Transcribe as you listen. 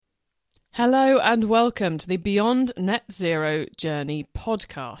Hello and welcome to the Beyond Net Zero Journey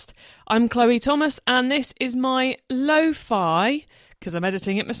podcast. I'm Chloe Thomas and this is my lo-fi, because I'm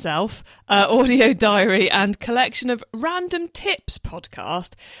editing it myself, audio diary and collection of random tips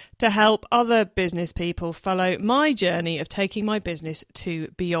podcast to help other business people follow my journey of taking my business to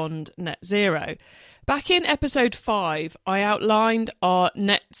beyond net zero. Back in episode 5, I outlined our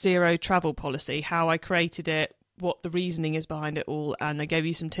net zero travel policy, how I created it, what the reasoning is behind it all, and I gave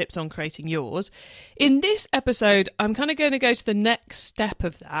you some tips on creating yours. In this episode, I'm kind of going to go to the next step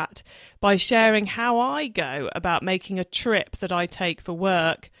of that by sharing how I go about making a trip that I take for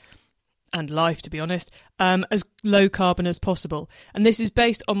work and life, to be honest, as low carbon as possible. And this is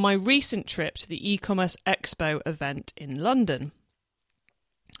based on my recent trip to the e-commerce expo event in London.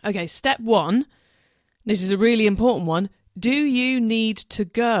 Okay, step 1, this is a really important one. Do you need to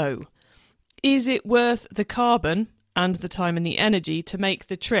go? Is it worth the carbon and the time and the energy to make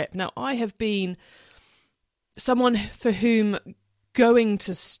the trip? Now, I have been someone for whom going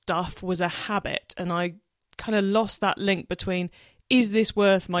to stuff was a habit, and I kind of lost that link between, is this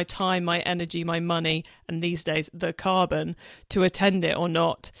worth my time, my energy, my money, and these days the carbon to attend it or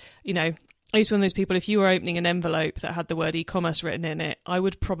not? You know, I used to be one of those people, if you were opening an envelope that had the word e-commerce written in it, I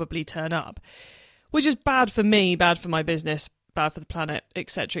would probably turn up, which is bad for me, bad for my business, bad for the planet,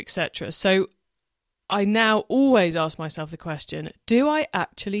 etc., etc. So I now always ask myself the question, do I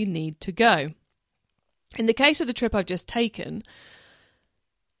actually need to go? In the case of the trip I've just taken,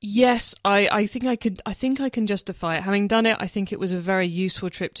 yes, I think I can justify it. Having done it, I think it was a very useful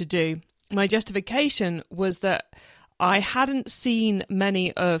trip to do. My justification was that I hadn't seen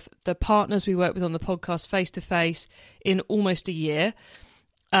many of the partners we work with on the podcast face to face in almost a year.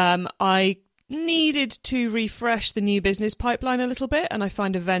 I needed to refresh the new business pipeline a little bit, and I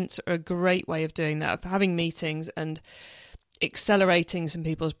find events are a great way of doing that, of having meetings and accelerating some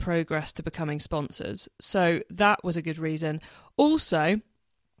people's progress to becoming sponsors. So that was a good reason. Also,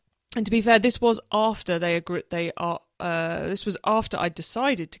 and to be fair, this was after this was after I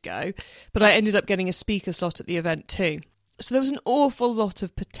decided to go, but I ended up getting a speaker slot at the event too. So there was an awful lot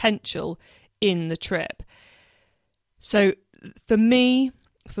of potential in the trip. So for me,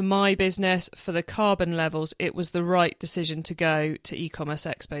 for my business, for the carbon levels, it was the right decision to go to e-commerce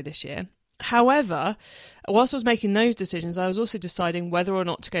expo this year. However, whilst I was making those decisions, I was also deciding whether or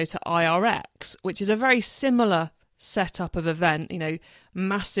not to go to IRX, which is a very similar setup of event, you know,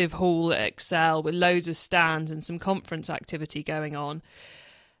 massive hall at Excel with loads of stands and some conference activity going on.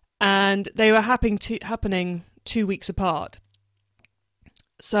 And they were happening 2 weeks apart.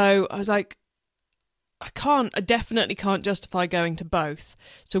 So I was like, I definitely can't justify going to both.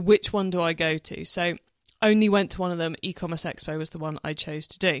 So which one do I go to? So only went to one of them. E-commerce expo was the one I chose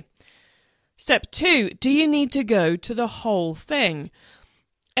to do. Step 2, do you need to go to the whole thing?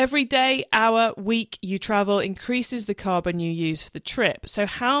 Every day, hour, week you travel increases the carbon you use for the trip. So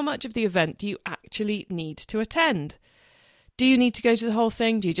how much of the event do you actually need to attend? Do you need to go to the whole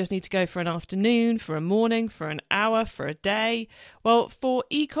thing? Do you just need to go for an afternoon, for a morning, for an hour, for a day? Well, for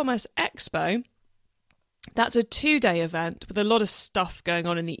e-commerce expo, that's a 2-day event with a lot of stuff going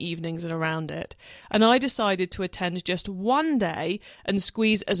on in the evenings and around it. And I decided to attend just one day and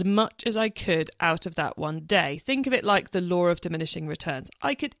squeeze as much as I could out of that one day. Think of it like the law of diminishing returns.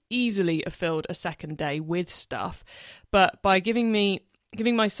 I could easily have filled a second day with stuff, but by giving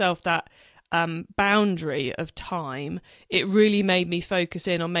myself that boundary of time, it really made me focus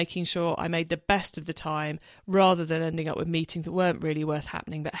in on making sure I made the best of the time rather than ending up with meetings that weren't really worth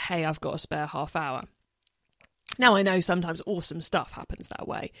happening, but hey, I've got a spare half hour. Now, I know sometimes awesome stuff happens that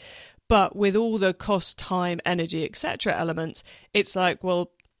way, but with all the cost, time, energy, etc. elements, it's like,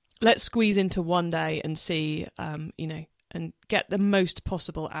 well, let's squeeze into one day and see, and get the most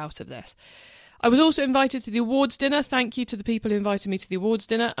possible out of this. I was also invited to the awards dinner. Thank you to the people who invited me to the awards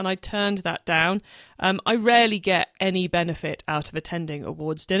dinner, and I turned that down. I rarely get any benefit out of attending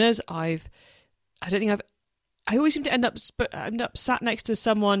awards dinners. I always seem to end up sat next to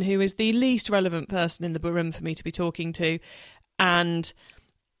someone who is the least relevant person in the room for me to be talking to, and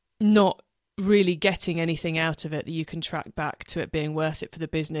not really getting anything out of it that you can track back to it being worth it for the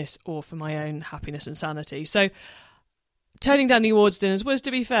business or for my own happiness and sanity. So turning down the awards dinners was,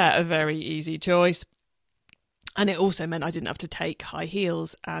 to be fair, a very easy choice. And it also meant I didn't have to take high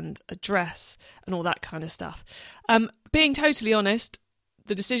heels and a dress and all that kind of stuff. Being totally honest,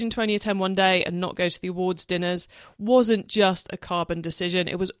 the decision to only attend one day and not go to the awards dinners wasn't just a carbon decision.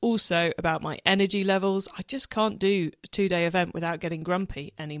 It was also about my energy levels. I just can't do a 2-day event without getting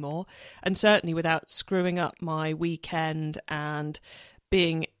grumpy anymore, and certainly without screwing up my weekend and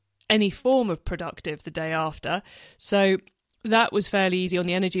being any form of productive the day after. So that was fairly easy on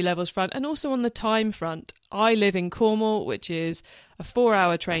the energy levels front and also on the time front. I live in Cornwall, which is a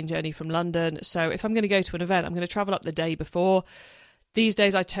 4-hour train journey from London. So if I'm going to go to an event, I'm going to travel up the day before. These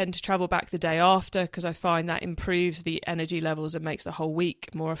days I tend to travel back the day after because I find that improves the energy levels and makes the whole week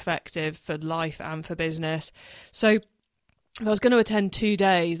more effective for life and for business. So if I was going to attend 2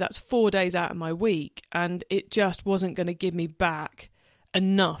 days, that's 4 days out of my week, and it just wasn't going to give me back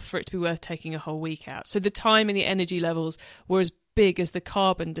enough for it to be worth taking a whole week out. So the time and the energy levels were as big as the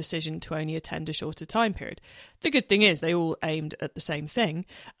carbon decision to only attend a shorter time period. The good thing is they all aimed at the same thing,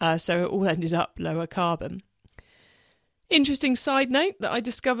 so it all ended up lower carbon. Interesting side note that I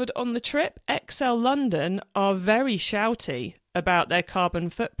discovered on the trip, XL London are very shouty about their carbon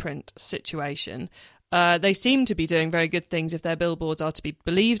footprint situation. They seem to be doing very good things if their billboards are to be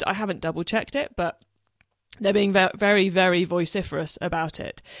believed. I haven't double checked it, but they're being very, very vociferous about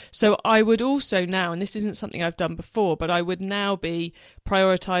it. So I would also now, and this isn't something I've done before, but I would now be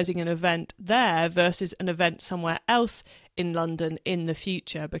prioritising an event there versus an event somewhere else in London in the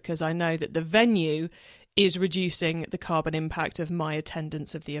future, because I know that the venue is reducing the carbon impact of my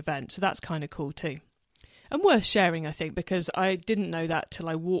attendance of the event. So that's kind of cool too. And worth sharing, I think, because I didn't know that till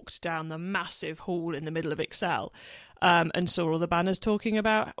I walked down the massive hall in the middle of Excel and saw all the banners talking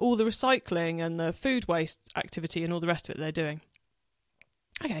about all the recycling and the food waste activity and all the rest of it they're doing.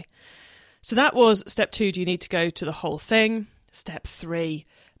 Okay, so that was step 2. Do you need to go to the whole thing? Step 3,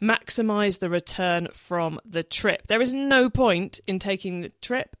 maximise the return from the trip. There is no point in taking the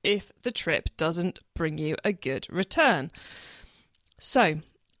trip if the trip doesn't bring you a good return. So,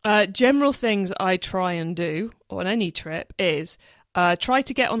 general things I try and do on any trip is try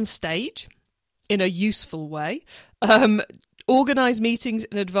to get on stage in a useful way, organise meetings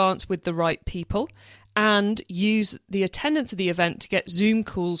in advance with the right people, and use the attendance of the event to get Zoom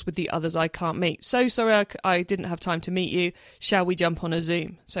calls with the others I can't meet. So sorry I didn't have time to meet you. Shall we jump on a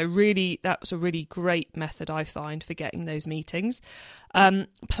Zoom? So really, that was a really great method I find for getting those meetings.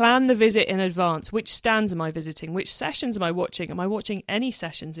 Plan the visit in advance. Which stands am I visiting? Which sessions am I watching? Am I watching any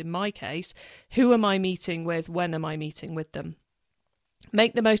sessions in my case? Who am I meeting with? When am I meeting with them?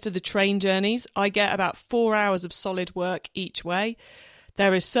 Make the most of the train journeys. I get about 4 hours of solid work each way.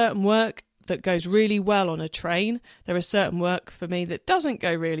 There is certain work that goes really well on a train. There is certain work for me that doesn't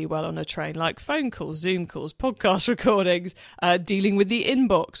go really well on a train, like phone calls, Zoom calls, podcast recordings, dealing with the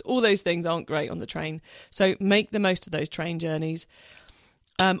inbox. All those things aren't great on the train. So make the most of those train journeys.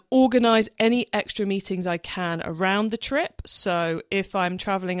 Organise any extra meetings I can around the trip. So if I'm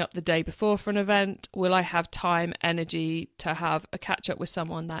travelling up the day before for an event, will I have time, energy to have a catch up with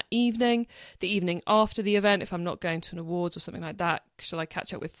someone that evening? The evening after the event, if I'm not going to an awards or something like that, shall I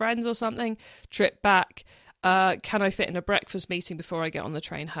catch up with friends or something? Trip back. Can I fit in a breakfast meeting before I get on the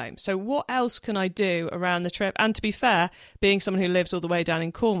train home? So what else can I do around the trip? And to be fair, being someone who lives all the way down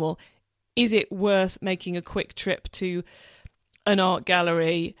in Cornwall, is it worth making a quick trip to an art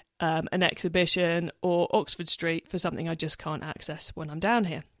gallery, an exhibition, or Oxford Street for something I just can't access when I'm down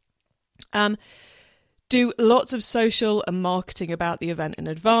here? Do lots of social and marketing about the event in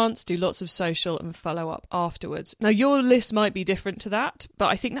advance. Do lots of social and follow up afterwards. Now, your list might be different to that, but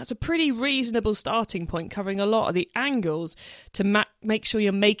I think that's a pretty reasonable starting point, covering a lot of the angles to make sure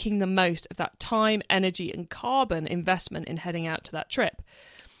you're making the most of that time, energy, and carbon investment in heading out to that trip.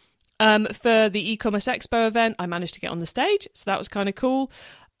 For the e-commerce expo event, I managed to get on the stage, so that was kind of cool.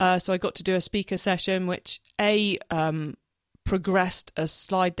 So I got to do a speaker session, which progressed a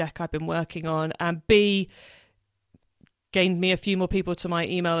slide deck I've been working on, and B, gained me a few more people to my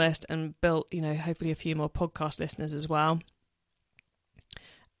email list and built, hopefully a few more podcast listeners as well.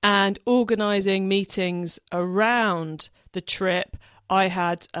 And organising meetings around the trip, I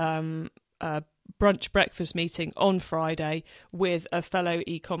had a brunch breakfast meeting on Friday with a fellow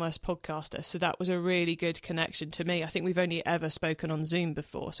e-commerce podcaster. So that was a really good connection to me. I think we've only ever spoken on Zoom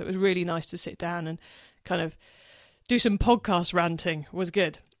before. So it was really nice to sit down and kind of do some podcast ranting. It was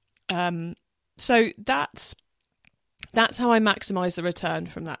good. So that's how I maximise the return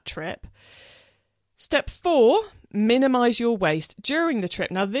from that trip. Step 4, minimise your waste during the trip.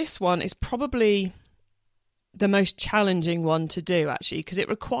 Now this one is probably the most challenging one to do, actually, because it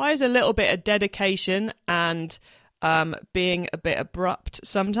requires a little bit of dedication and being a bit abrupt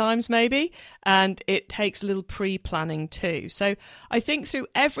sometimes, maybe, and it takes a little pre-planning too. So I think through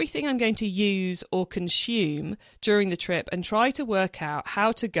everything I'm going to use or consume during the trip and try to work out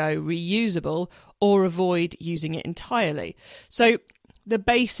how to go reusable or avoid using it entirely. So the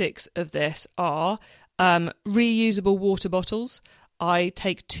basics of this are reusable water bottles. I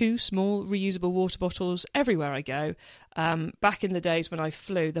take 2 small reusable water bottles everywhere I go. Back in the days when I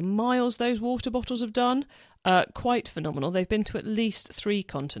flew, the miles those water bottles have done, quite phenomenal. They've been to at least 3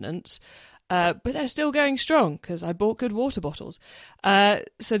 continents, but they're still going strong because I bought good water bottles.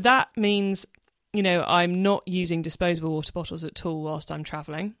 So that means, I'm not using disposable water bottles at all whilst I'm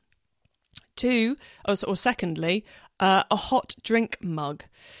travelling. Secondly, a hot drink mug.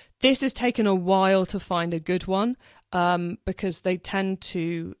 This has taken a while to find a good one because they tend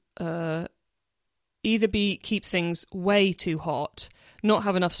to either keep things way too hot, not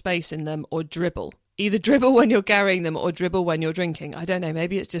have enough space in them, or dribble. Either dribble when you're carrying them or dribble when you're drinking. I don't know,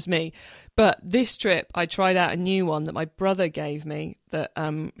 maybe it's just me. But this trip, I tried out a new one that my brother gave me that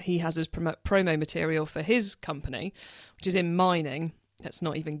he has as promo material for his company, which is in mining. Let's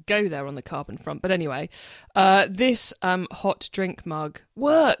not even go there on the carbon front. But anyway, this hot drink mug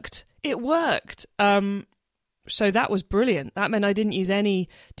worked. It worked. So that was brilliant. That meant I didn't use any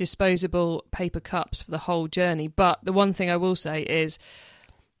disposable paper cups for the whole journey. But the one thing I will say is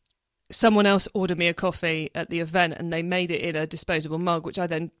someone else ordered me a coffee at the event and they made it in a disposable mug, which I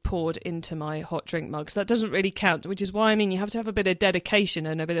then poured into my hot drink mug. So that doesn't really count, which is why, you have to have a bit of dedication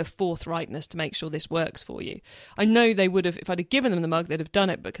and a bit of forthrightness to make sure this works for you. I know they would have, if I'd have given them the mug, they'd have done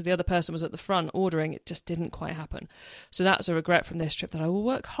it, but because the other person was at the front ordering, it just didn't quite happen. So that's a regret from this trip that I will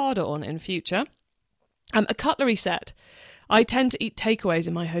work harder on in future. A cutlery set. I tend to eat takeaways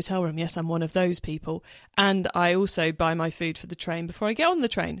in my hotel room. Yes, I'm one of those people. And I also buy my food for the train before I get on the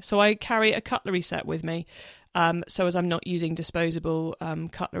train. So I carry a cutlery set with me so as I'm not using disposable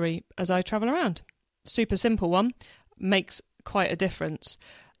cutlery as I travel around. Super simple one. Makes quite a difference.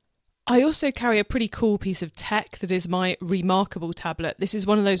 I also carry a pretty cool piece of tech that is my Remarkable tablet. This is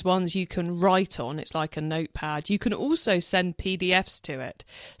one of those ones you can write on. It's like a notepad. You can also send PDFs to it.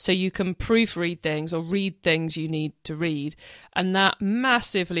 So you can proofread things or read things you need to read. And that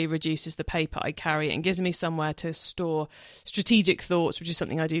massively reduces the paper I carry and gives me somewhere to store strategic thoughts, which is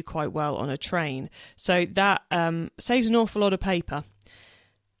something I do quite well on a train. So that saves an awful lot of paper.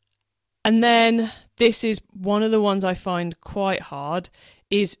 And then this is one of the ones I find quite hard,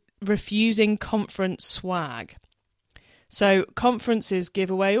 is refusing conference swag. So conferences give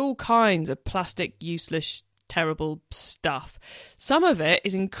away all kinds of plastic, useless, terrible stuff. Some of it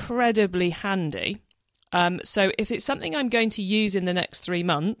is incredibly handy. So if it's something I'm going to use in the next 3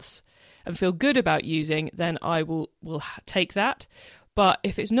 months and feel good about using, then I will take that. But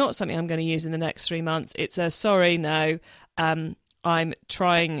if it's not something I'm going to use in the next 3 months, it's a sorry, no. I'm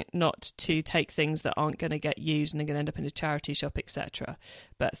trying not to take things that aren't going to get used and are going to end up in a charity shop, etc.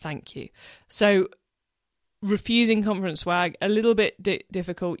 But thank you. So refusing conference swag, a little bit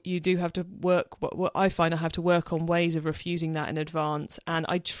difficult. You do have to work. What I find, I have to work on ways of refusing that in advance. And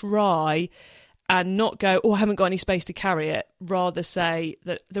I try and not go, I haven't got any space to carry it. Rather say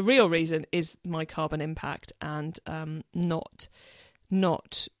that the real reason is my carbon impact and not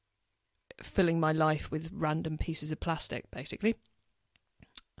filling my life with random pieces of plastic, basically.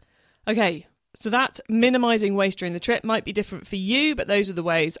 Okay, so that's minimising waste during the trip. Might be different for you, but those are the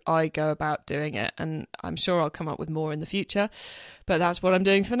ways I go about doing it. And I'm sure I'll come up with more in the future, but that's what I'm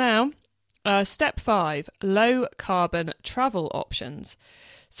doing for now. Step 5, low carbon travel options.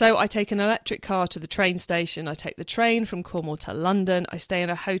 So I take an electric car to the train station. I take the train from Cornwall to London. I stay in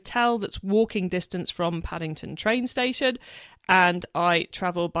a hotel that's walking distance from Paddington train station. And I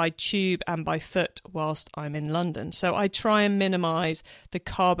travel by tube and by foot whilst I'm in London. So I try and minimise the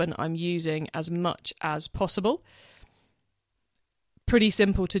carbon I'm using as much as possible. Pretty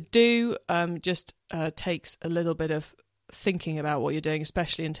simple to do, just takes a little bit of thinking about what you're doing,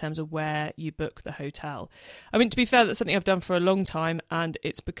 especially in terms of where you book the hotel. I mean, to be fair, that's something I've done for a long time, and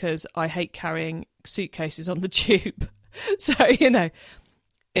it's because I hate carrying suitcases on the tube. So, but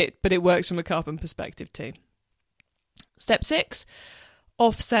it works from a carbon perspective too. Step 6,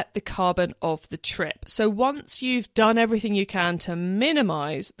 offset the carbon of the trip. So once you've done everything you can to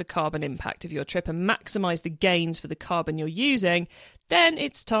minimise the carbon impact of your trip and maximise the gains for the carbon you're using, then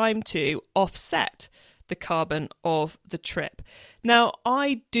it's time to offset the carbon of the trip. Now,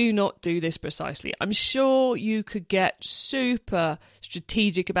 I do not do this precisely. I'm sure you could get super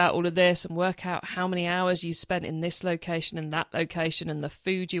strategic about all of this and work out how many hours you spent in this location and that location and the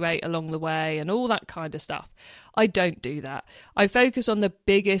food you ate along the way and all that kind of stuff. I don't do that. I focus on the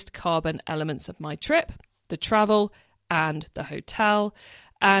biggest carbon elements of my trip, the travel and the hotel.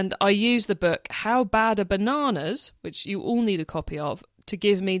 And I use the book How Bad Are Bananas, which you all need a copy of, to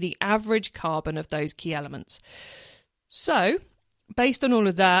give me the average carbon of those key elements. So, based on all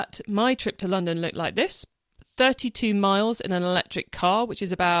of that, my trip to London looked like this. 32 miles in an electric car, which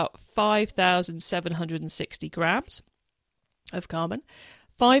is about 5,760 grams. of carbon.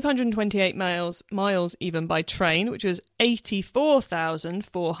 528 miles even by train, which was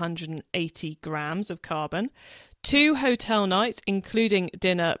 84,480 grams of carbon. 2 hotel nights, including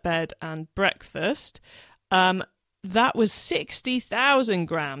dinner, bed and breakfast. That was 60,000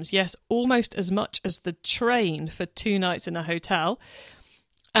 grams. Yes, almost as much as the train for 2 nights in a hotel.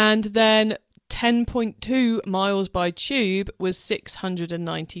 And then 10.2 miles by tube was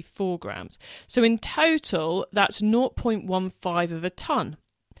 694 grams. So in total, that's 0.15 of a tonne.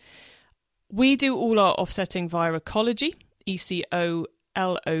 We do all our offsetting via Ecology, ECOLOGI,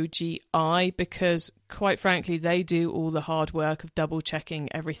 because quite frankly, they do all the hard work of double checking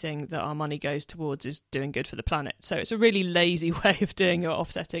everything that our money goes towards is doing good for the planet. So it's a really lazy way of doing your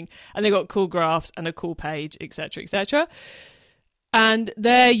offsetting. And they've got cool graphs and a cool page, etc., etc. And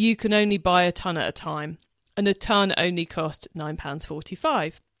there you can only buy a tonne at a time. And a tonne only costs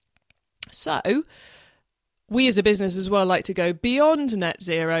 £9.45. So we as a business as well like to go beyond net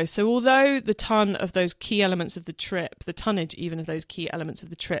zero. So although the tonne of those key elements of the trip, the tonnage even of those key elements of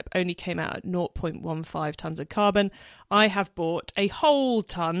the trip only came out at 0.15 tonnes of carbon, I have bought a whole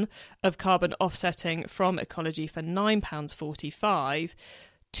tonne of carbon offsetting from Ecology for £9.45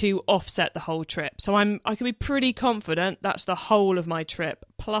 to offset the whole trip. So I can be pretty confident that's the whole of my trip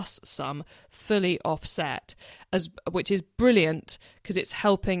plus some fully offset, which is brilliant because it's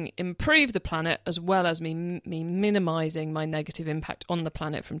helping improve the planet as well as me minimising my negative impact on the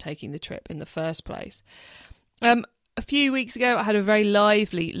planet from taking the trip in the first place. A few weeks ago, I had a very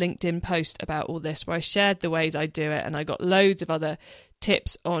lively LinkedIn post about all this where I shared the ways I do it, and I got loads of other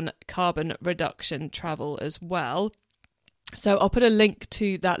tips on carbon reduction travel as well. So I'll put a link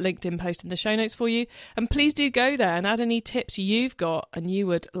to that LinkedIn post in the show notes for you. And please do go there and add any tips you've got and you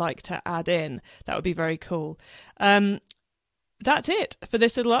would like to add in. That would be very cool. That's it for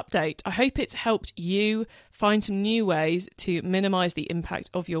this little update. I hope it's helped you find some new ways to minimise the impact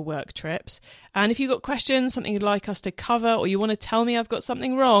of your work trips. And if you've got questions, something you'd like us to cover, or you want to tell me I've got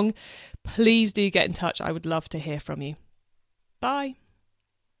something wrong, please do get in touch. I would love to hear from you. Bye.